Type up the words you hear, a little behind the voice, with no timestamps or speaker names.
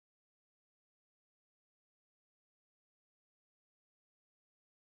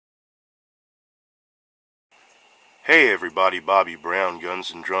Hey everybody, Bobby Brown,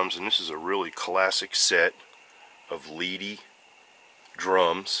 Guns and Drums, and this is a really classic set of Leedy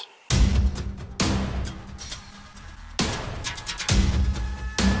drums.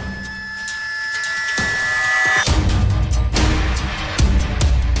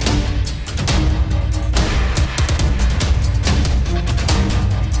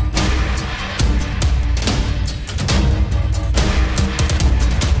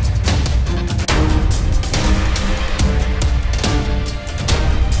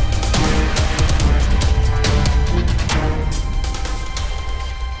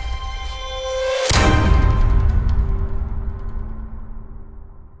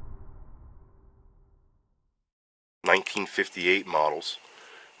 (1958) models.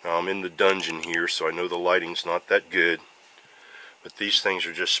 Now I'm in the dungeon here, so I know the lighting's not that good, but these things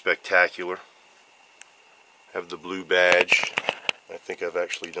are just spectacular. Have the blue badge. I think I've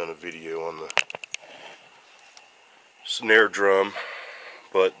actually done a video on the snare drum,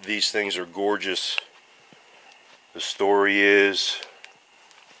 but these things are gorgeous. The story is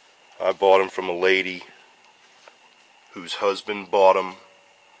I bought them from a lady whose husband bought them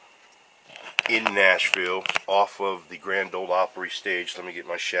in Nashville off of the Grand Ole Opry stage. Let me get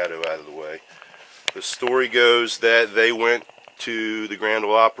my shadow out of the way. The story goes that they went to the Grand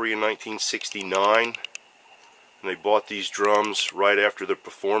Ole Opry in 1969 and they bought these drums right after the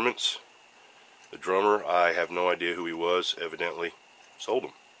performance. The drummer, I have no idea who he was, evidently sold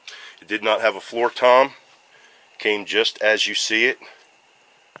them. It did not have a floor tom. Came just as you see it,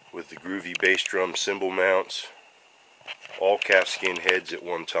 with the groovy bass drum cymbal mounts. All calfskin heads at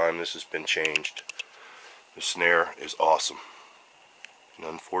one time. This has been changed. The snare is awesome, and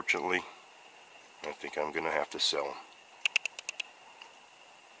unfortunately I think I'm gonna have to sell them.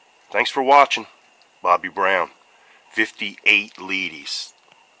 Thanks for watching. Bobby Brown, 58 Leedys.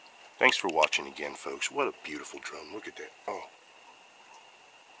 Thanks for watching again, folks. What a beautiful drum. Look at that. Oh.